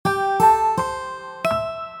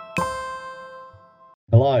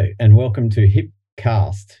Hello, and welcome to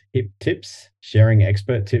HipCast, Hip Tips, sharing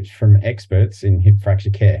expert tips from experts in hip fracture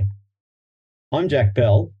care. I'm Jack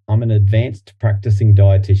Bell. I'm an advanced practicing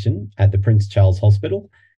dietitian at the Prince Charles Hospital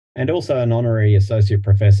and also an honorary associate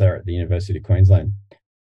professor at the University of Queensland.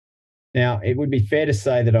 Now, it would be fair to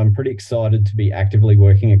say that I'm pretty excited to be actively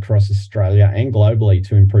working across Australia and globally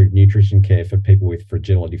to improve nutrition care for people with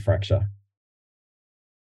fragility fracture.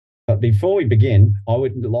 But before we begin, I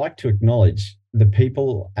would like to acknowledge the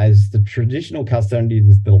people as the traditional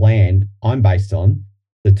custodians of the land I'm based on,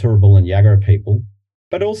 the Turrbal and Yagara people,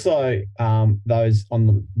 but also those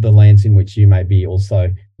on the lands in which you may be also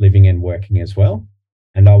living and working as well.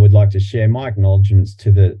 And I would like to share my acknowledgements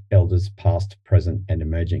to the elders past, present and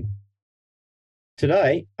emerging.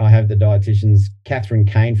 Today, I have the dietitians Catherine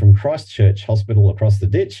Kane from Christchurch Hospital across the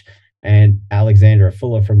ditch and Alexandra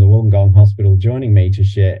Fuller from the Wollongong Hospital joining me to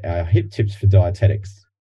share our hip tips for dietetics.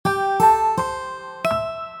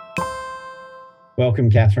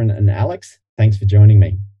 Welcome, Catherine and Alex. Thanks for joining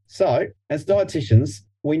me. So, as dietitians,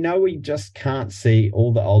 we know we just can't see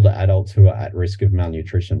all the older adults who are at risk of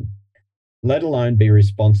malnutrition, let alone be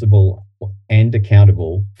responsible and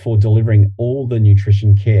accountable for delivering all the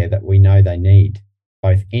nutrition care that we know they need,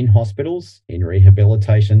 both in hospitals, in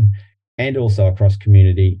rehabilitation, and also across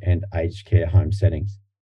community and aged care home settings.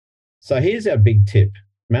 So here's our big tip.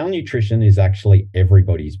 Malnutrition is actually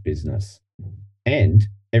everybody's business, and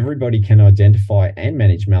everybody can identify and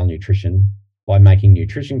manage malnutrition by making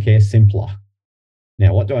nutrition care simpler.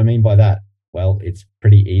 Now, what do I mean by that? Well, it's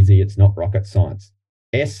pretty easy. It's not rocket science.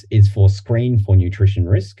 S is for screen for nutrition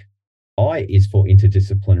risk. I is for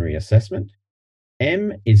interdisciplinary assessment.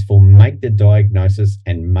 M is for make the diagnosis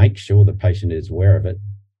and make sure the patient is aware of it.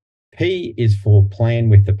 P is for plan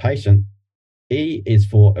with the patient. E is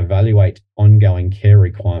for evaluate ongoing care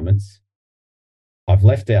requirements. I've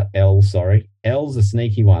left out L, sorry. L's a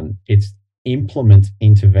sneaky one. It's implement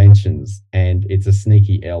interventions, and it's a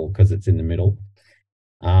sneaky L because it's in the middle.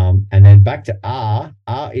 And then back to R.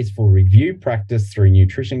 R is for review practice through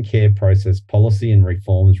nutrition care process, policy and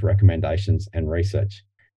reforms, recommendations, and research.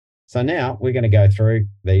 So now we're going to go through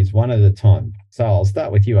these one at a time. So I'll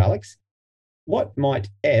start with you, Alex. What might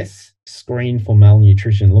S, screen for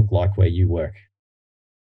malnutrition, look like where you work?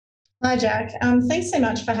 Hi, Jack. Thanks so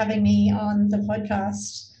much for having me on the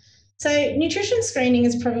podcast. So nutrition screening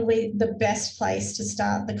is probably the best place to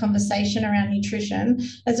start the conversation around nutrition,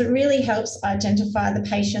 as it really helps identify the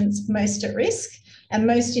patients most at risk and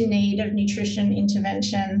most in need of nutrition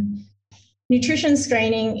intervention. Nutrition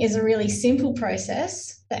screening is a really simple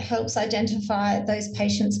process that helps identify those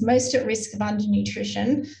patients most at risk of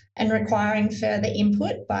undernutrition and requiring further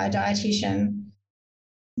input by a dietitian.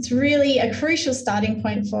 It's really a crucial starting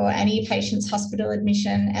point for any patient's hospital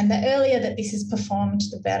admission, and the earlier that this is performed,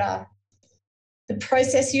 the better. The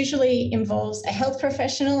process usually involves a health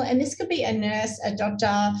professional, and this could be a nurse, a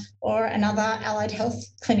doctor, or another allied health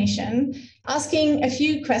clinician, asking a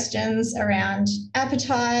few questions around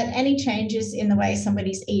appetite, any changes in the way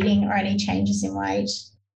somebody's eating, or any changes in weight.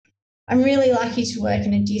 I'm really lucky to work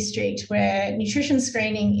in a district where nutrition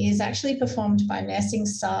screening is actually performed by nursing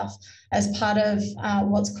staff as part of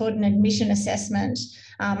what's called an admission assessment,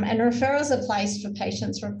 and referrals are placed for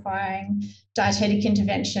patients requiring dietetic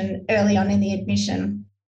intervention early on in the admission.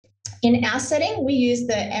 In our setting, we use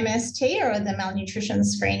the MST, or the malnutrition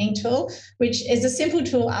screening tool, which is a simple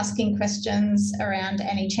tool asking questions around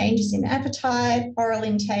any changes in appetite, oral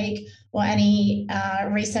intake, or any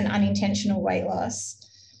recent unintentional weight loss.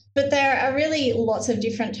 But there are really lots of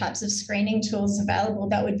different types of screening tools available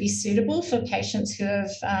that would be suitable for patients who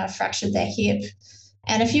have fractured their hip.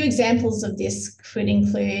 And a few examples of this could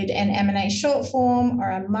include an M&A short form or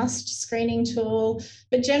a MUST screening tool,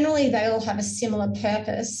 but generally they all have a similar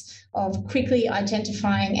purpose of quickly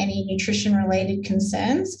identifying any nutrition-related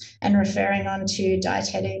concerns and referring on to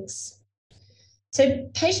dietetics. So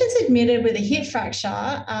patients admitted with a hip fracture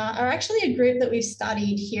are actually a group that we've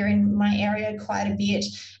studied here in my area quite a bit,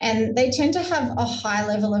 and they tend to have a high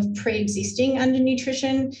level of pre-existing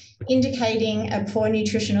undernutrition, indicating a poor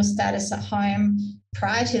nutritional status at home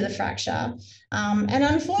prior to the fracture. And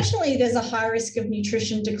unfortunately, there's a high risk of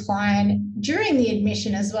nutrition decline during the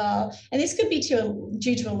admission as well. And this could be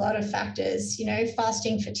due to a lot of factors,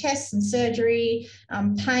 fasting for tests and surgery,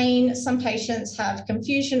 pain. Some patients have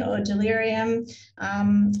confusion or delirium,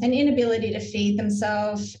 an inability to feed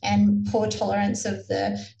themselves, and poor tolerance of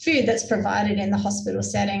the food that's provided in the hospital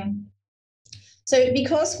setting. So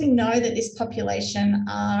because we know that this population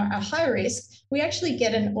are a high risk, we actually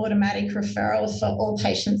get an automatic referral for all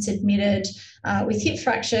patients admitted with hip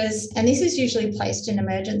fractures, and this is usually placed in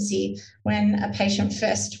emergency when a patient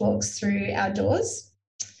first walks through our doors.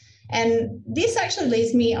 And this actually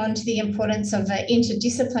leads me on to the importance of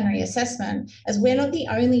interdisciplinary assessment, as we're not the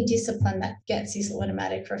only discipline that gets this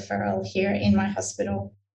automatic referral here in my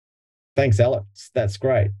hospital. Thanks, Alex. That's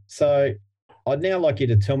great. So I'd now like you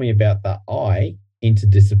to tell me about the I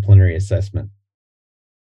interdisciplinary assessment.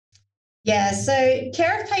 Yeah, so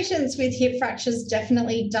care of patients with hip fractures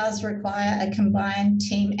definitely does require a combined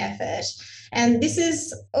team effort. And this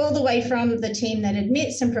is all the way from the team that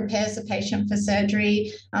admits and prepares the patient for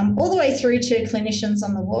surgery, all the way through to clinicians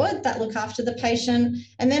on the ward that look after the patient,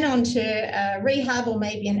 and then on to rehab or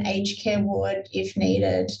maybe an aged care ward if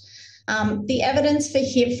needed. The evidence for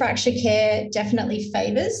hip fracture care definitely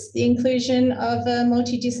favours the inclusion of a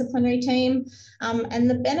multidisciplinary team. And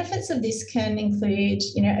the benefits of this can include,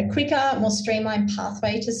 a quicker, more streamlined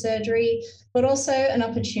pathway to surgery, but also an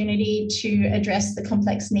opportunity to address the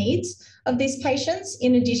complex needs of these patients,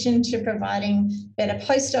 in addition to providing better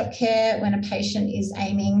post-op care when a patient is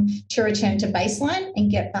aiming to return to baseline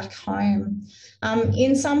and get back home.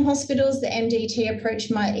 In some hospitals, the MDT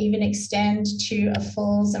approach might even extend to a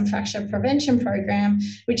falls and fracture prevention program,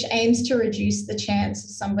 which aims to reduce the chance of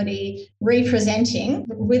somebody representing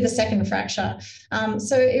with a second fracture.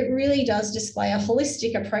 So it really does display a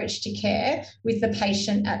holistic approach to care with the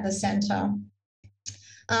patient at the centre.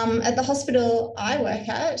 At the hospital I work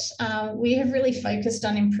at, we have really focused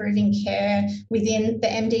on improving care within the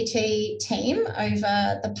MDT team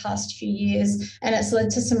over the past few years, and it's led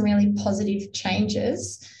to some really positive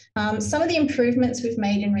changes. Some of the improvements we've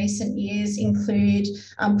made in recent years include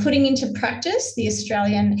putting into practice the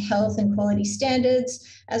Australian Health and Quality Standards,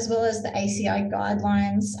 as well as the ACI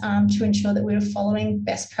guidelines to ensure that we're following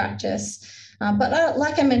best practice. But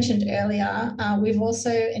like I mentioned earlier, we've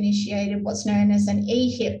also initiated what's known as an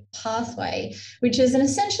eHIP pathway, which is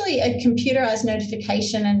essentially a computerized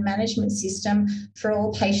notification and management system for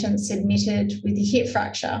all patients admitted with a hip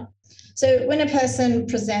fracture. So when a person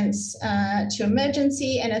presents to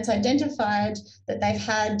emergency and it's identified that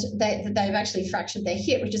they've actually fractured their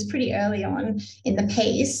hip, which is pretty early on in the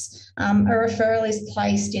piece, a referral is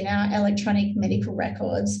placed in our electronic medical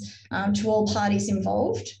records to all parties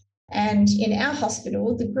involved. And in our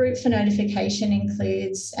hospital, the group for notification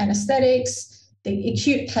includes anaesthetics, the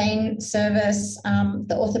acute pain service,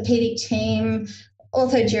 the orthopaedic team,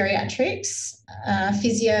 orthogeriatrics,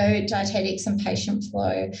 physio, dietetics, and patient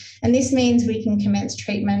flow. And this means we can commence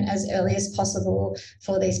treatment as early as possible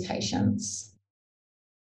for these patients.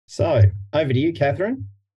 So over to you, Catherine.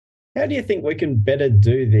 How do you think we can better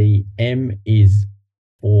do the M is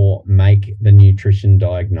or make the nutrition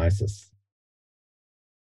diagnosis?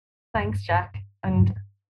 Thanks, Jack. And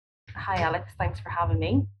hi, Alex. Thanks for having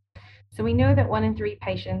me. So we know that 1 in 3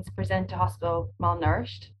 patients present to hospital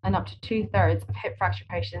malnourished, and up to 2/3 of hip fracture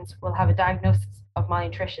patients will have a diagnosis of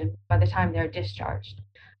malnutrition by the time they're discharged.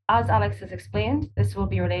 As Alex has explained, this will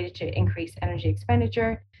be related to increased energy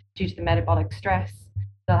expenditure due to the metabolic stress.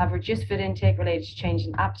 They'll have reduced food intake related to change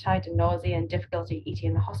in appetite and nausea and difficulty eating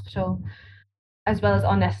in the hospital, as well as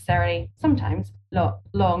unnecessarily, sometimes,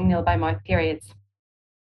 long nil by mouth periods.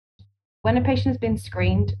 When a patient has been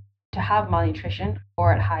screened to have malnutrition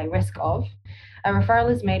or at high risk of, a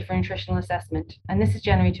referral is made for nutritional assessment, and this is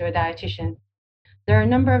generally to a dietitian. There are a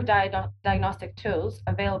number of diagnostic tools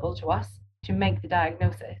available to us to make the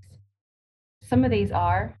diagnosis. Some of these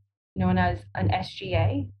are known as an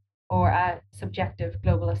SGA, or a subjective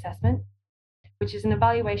global assessment, which is an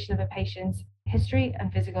evaluation of a patient's history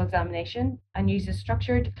and physical examination and uses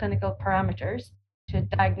structured clinical parameters to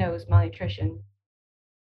diagnose malnutrition.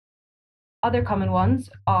 Other common ones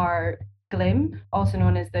are GLIM, also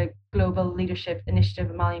known as the Global Leadership Initiative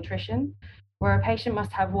of Malnutrition, where a patient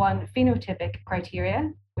must have one phenotypic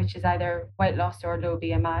criteria, which is either weight loss or low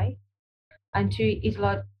BMI, and 2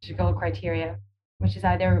 etiological criteria, which is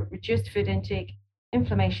either reduced food intake,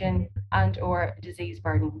 inflammation, and or disease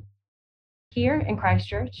burden. Here in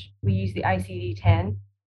Christchurch, we use the ICD-10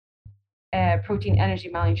 protein energy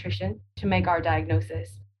malnutrition to make our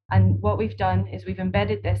diagnosis. And what we've done is we've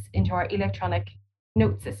embedded this into our electronic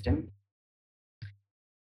note system.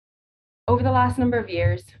 Over the last number of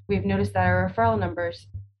years, we've noticed that our referral numbers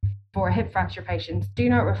for hip fracture patients do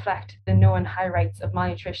not reflect the known high rates of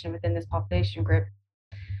malnutrition within this population group.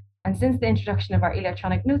 And since the introduction of our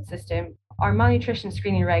electronic note system, our malnutrition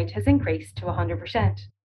screening rate has increased to 100%,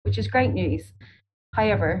 which is great news.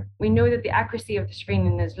 However, we know that the accuracy of the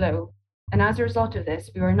screening is low, and as a result of this,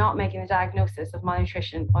 we were not making the diagnosis of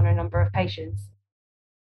malnutrition on a number of patients.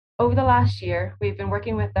 Over the last year, we've been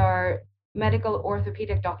working with our medical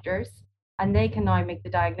orthopedic doctors, and they can now make the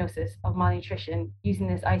diagnosis of malnutrition using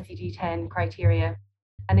this ICD-10 criteria.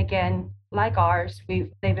 And again, like ours,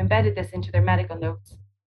 they've embedded this into their medical notes.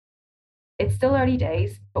 It's still early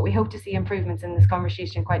days, but we hope to see improvements in this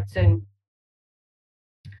conversation quite soon.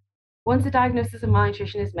 Once a diagnosis of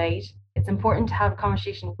malnutrition is made, it's important to have a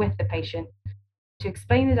conversation with the patient to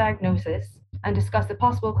explain the diagnosis and discuss the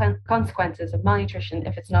possible consequences of malnutrition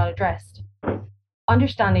if it's not addressed.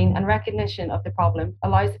 Understanding and recognition of the problem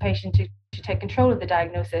allows the patient to take control of the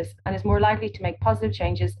diagnosis and is more likely to make positive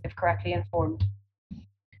changes if correctly informed.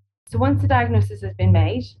 So once the diagnosis has been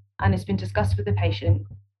made and it's been discussed with the patient,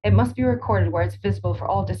 it must be recorded where it's visible for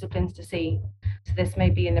all disciplines to see. So this may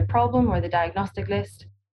be in the problem or the diagnostic list,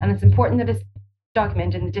 and it's important that it's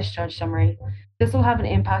documented in the discharge summary. This will have an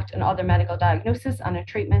impact on other medical diagnoses and on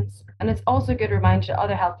treatments, and it's also a good reminder to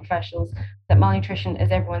other health professionals that malnutrition is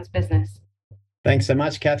everyone's business. Thanks so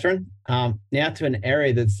much, Catherine. Now to an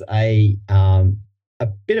area that's a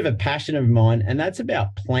bit of a passion of mine, and that's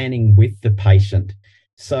about planning with the patient.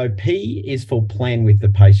 So P is for plan with the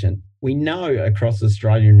patient. We know across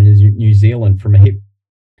Australia and New Zealand from a hip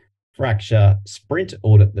fracture sprint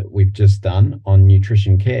audit that we've just done on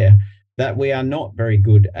nutrition care that we are not very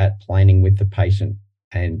good at planning with the patient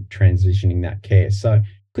and transitioning that care. So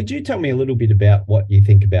could you tell me a little bit about what you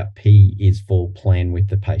think about P is for plan with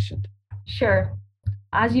the patient? Sure.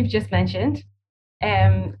 As you've just mentioned,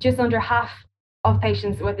 just under half of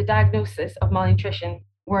patients with a diagnosis of malnutrition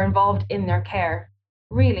were involved in their care.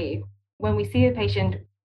 Really, when we see a patient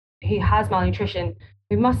who has malnutrition,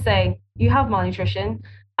 we must say, you have malnutrition,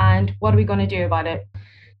 and what are we going to do about it?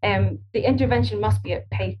 The intervention must be at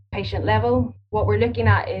patient level. What we're looking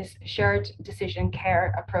at is shared decision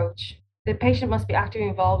care approach. The patient must be actively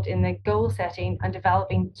involved in the goal setting and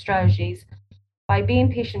developing strategies. By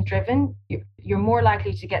being patient-driven, you're more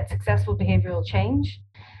likely to get successful behavioral change.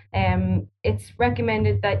 It's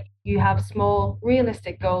recommended that you have small,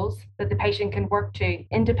 realistic goals that the patient can work to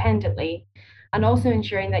independently, and also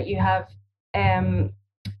ensuring that you have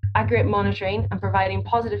accurate monitoring and providing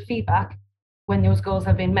positive feedback when those goals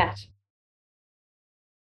have been met.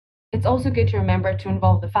 It's also good to remember to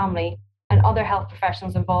involve the family and other health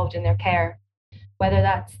professionals involved in their care, whether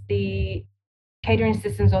that's the catering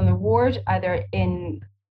assistants on the ward, either in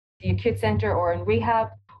the acute centre or in rehab,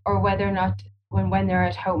 or whether or not when they're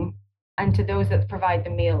at home, and to those that provide the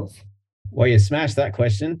meals. Well, you smashed that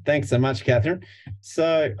question. Thanks so much, Catherine.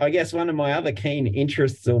 So I guess one of my other keen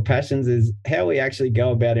interests or passions is how we actually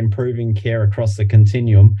go about improving care across the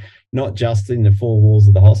continuum, not just in the four walls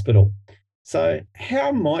of the hospital. So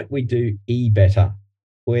how might we do E better,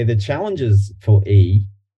 where the challenges for E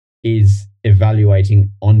is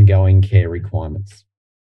evaluating ongoing care requirements?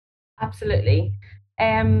 Absolutely.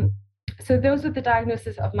 So those with the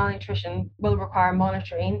diagnosis of malnutrition will require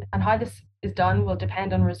monitoring, and how this is done will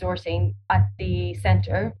depend on resourcing at the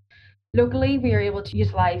centre. Locally, we are able to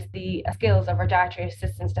utilise the skills of our dietary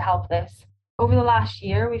assistants to help this. Over the last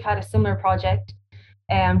year, we've had a similar project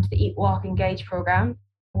to the Eat, Walk, Engage programme,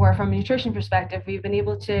 where from a nutrition perspective, we've been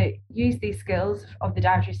able to use these skills of the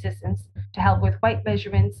dietary assistants to help with weight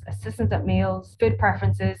measurements, assistance at meals, food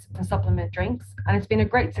preferences, and supplement drinks. And it's been a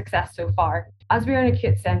great success so far. As we are an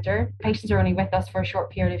acute centre, patients are only with us for a short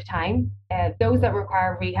period of time. Those that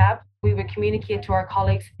require rehab, we would communicate to our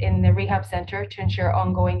colleagues in the rehab centre to ensure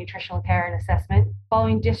ongoing nutritional care and assessment.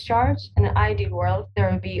 Following discharge, in an ideal world, there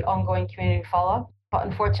would be ongoing community follow-up, but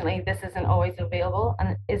unfortunately, this isn't always available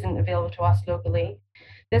and isn't available to us locally.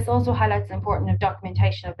 This also highlights the importance of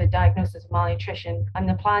documentation of the diagnosis of malnutrition and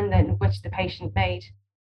the plan in which the patient made,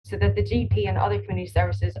 so that the GP and other community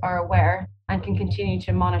services are aware and can continue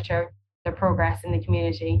to monitor their progress in the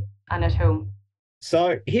community and at home.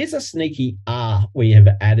 So here's a sneaky R we have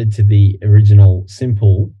added to the original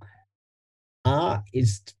simple. R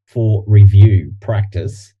is for review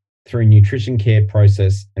practice through nutrition care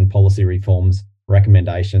process and policy reforms,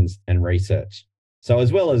 recommendations, and research. So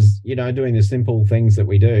as well as, doing the simple things that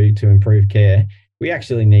we do to improve care, we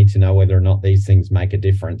actually need to know whether or not these things make a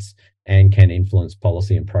difference and can influence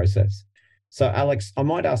policy and process. So Alex, I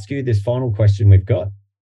might ask you this final question we've got.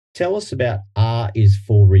 Tell us about R is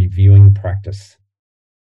for reviewing practice.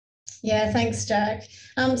 Yeah, thanks, Jack.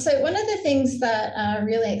 So one of the things that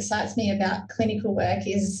really excites me about clinical work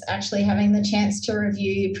is actually having the chance to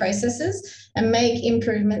review processes and make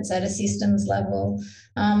improvements at a systems level.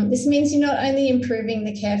 This means you're not only improving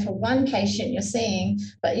the care for one patient you're seeing,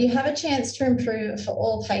 but you have a chance to improve it for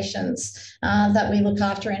all patients that we look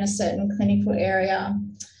after in a certain clinical area.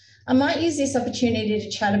 I might use this opportunity to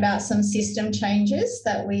chat about some system changes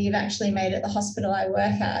that we've actually made at the hospital I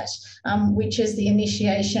work at, which is the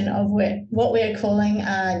initiation of what we're calling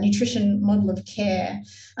a nutrition model of care.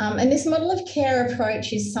 And this model of care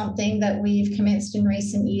approach is something that we've commenced in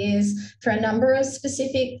recent years for a number of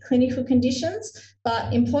specific clinical conditions,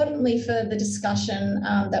 but importantly for the discussion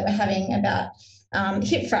that we're having about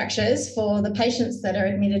hip fractures for the patients that are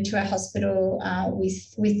admitted to our hospital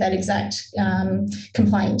with that exact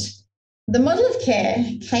complaint. The model of care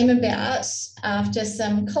came about after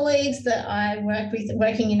some colleagues that I work with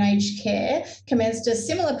working in aged care commenced a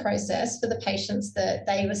similar process for the patients that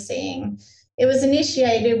they were seeing. It was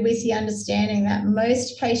initiated with the understanding that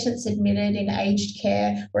most patients admitted in aged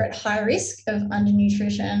care were at high risk of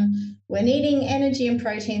undernutrition, were needing energy and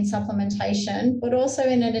protein supplementation, but also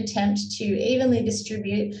in an attempt to evenly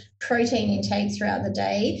distribute protein intake throughout the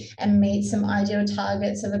day and meet some ideal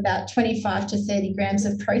targets of about 25 to 30 grams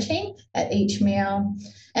of protein at each meal.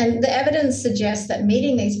 And the evidence suggests that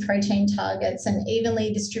meeting these protein targets and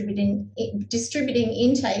evenly distributing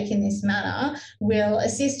intake in this manner will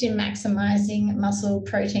assist in maximising muscle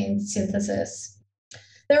protein synthesis.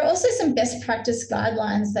 There are also some best practice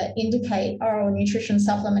guidelines that indicate oral nutrition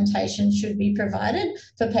supplementation should be provided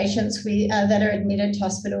for patients that are admitted to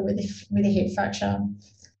hospital with a hip fracture.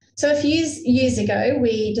 So a few years ago,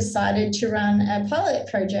 we decided to run a pilot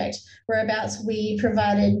project whereabouts we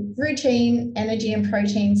provided routine energy and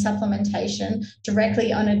protein supplementation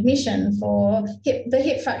directly on admission for the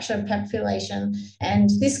hip fracture population. And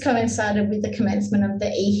this coincided with the commencement of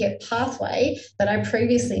the EHIP pathway that I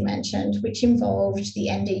previously mentioned, which involved the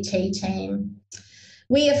NDT team.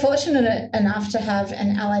 We are fortunate enough to have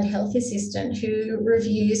an allied health assistant who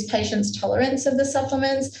reviews patients' tolerance of the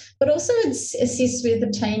supplements, but also assists with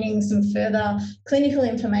obtaining some further clinical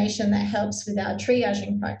information that helps with our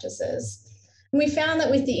triaging practices. And we found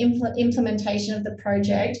that with the implementation of the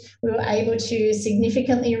project, we were able to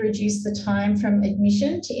significantly reduce the time from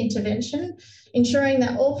admission to intervention, ensuring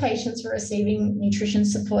that all patients were receiving nutrition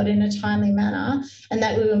support in a timely manner and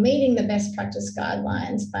that we were meeting the best practice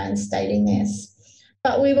guidelines by instating this.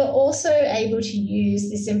 But we were also able to use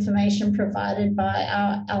this information provided by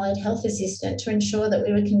our allied health assistant to ensure that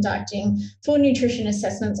we were conducting full nutrition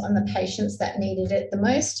assessments on the patients that needed it the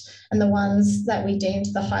most and the ones that we deemed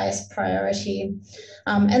the highest priority.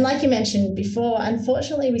 And like you mentioned before,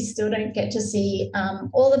 unfortunately, we still don't get to see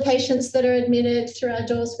all the patients that are admitted through our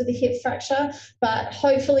doors with a hip fracture, but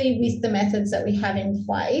hopefully with the methods that we have in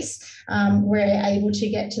place, we're able to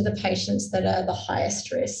get to the patients that are the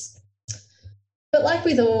highest risk. But like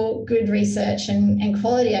with all good research and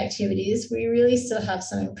quality activities, we really still have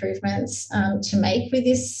some improvements to make with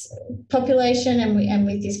this population and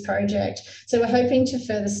with this project. So we're hoping to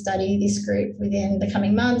further study this group within the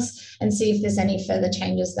coming months and see if there's any further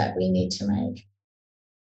changes that we need to make.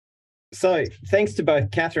 So thanks to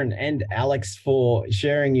both Catherine and Alex for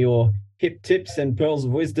sharing your hip tips and pearls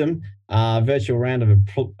of wisdom. Virtual round of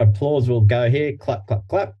applause will go here. Clap, clap,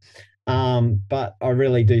 clap. But I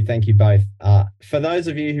really do thank you both. For those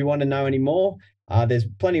of you who want to know any more, there's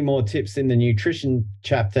plenty more tips in the nutrition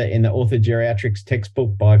chapter in the Orthogeriatrics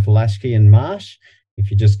textbook by Vlaschke and Marsh,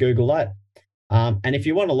 if you just Google that. And if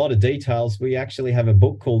you want a lot of details, we actually have a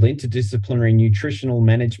book called Interdisciplinary Nutritional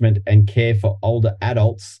Management and Care for Older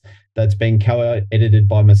Adults that's been co-edited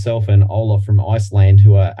by myself and Ola from Iceland,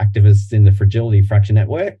 who are activists in the Fragility Fracture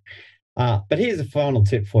Network. But here's a final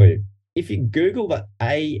tip for you. If you Google the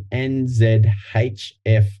ANZHFR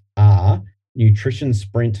Nutrition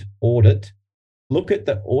Sprint Audit, look at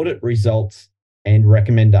the audit results and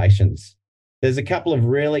recommendations. There's a couple of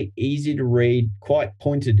really easy to read, quite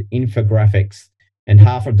pointed infographics and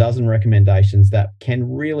half a dozen recommendations that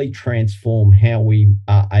can really transform how we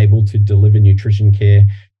are able to deliver nutrition care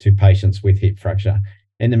to patients with hip fracture.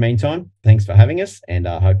 In the meantime, thanks for having us, and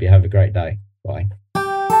I hope you have a great day. Bye.